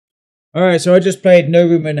Alright, so I just played No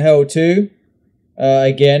Room in Hell 2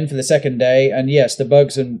 again for the second day, and yes, the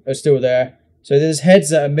bugs are still there. So there's heads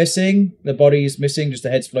that are missing, the body's missing, just the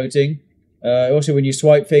head's floating. Also, when you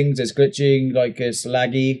swipe things, it's glitching, like it's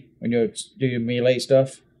laggy when you're doing melee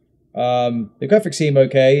stuff. The graphics seem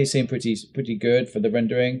okay, seem pretty good for the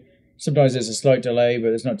rendering. Sometimes there's a slight delay,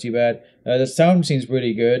 but it's not too bad. The sound seems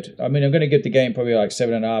really good. I mean, I'm going to give the game probably like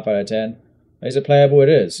 7.5 out of 10. Is it playable? It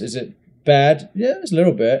is. Is it bad? Yeah, it's a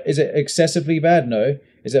little bit. Is it excessively bad? No.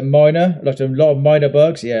 Is it minor? A lot of minor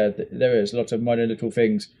bugs? Yeah, there is. Lots of minor little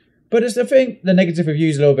things. But it's the negative review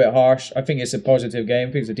is a little bit harsh. I think it's a positive game.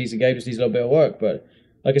 I think it's a decent game. Just needs a little bit of work. But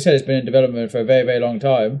like I said, it's been in development for a very, very long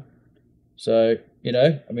time. So, you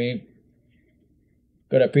know, I mean,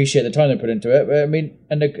 got to appreciate the time they put into it. But I mean,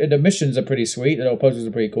 and the missions are pretty sweet. The little puzzles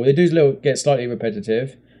are pretty cool. They do get slightly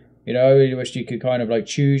repetitive. You know, I really wish you could kind of like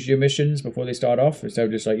choose your missions before they start off, instead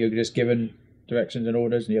of just like you're just given directions and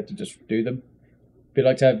orders and you have to just do them.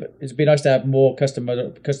 It'd be nice to have more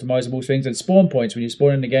customizable things and spawn points. When you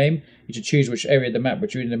spawn in the game, you should choose which area of the map,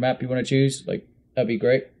 which area of the map you want to choose. Like, that'd be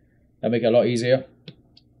great. That'd make it a lot easier.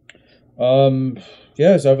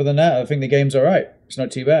 Yeah, so other than that, I think the game's alright. It's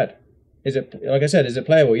not too bad. Is it, like I said, is it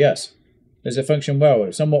playable? Yes. Does it function well?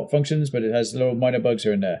 It somewhat functions, but it has little minor bugs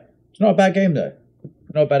here and there. It's not a bad game though.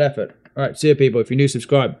 Not a bad effort. Alright, see ya people. If you're new,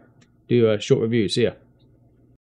 subscribe. Do a short review. See ya.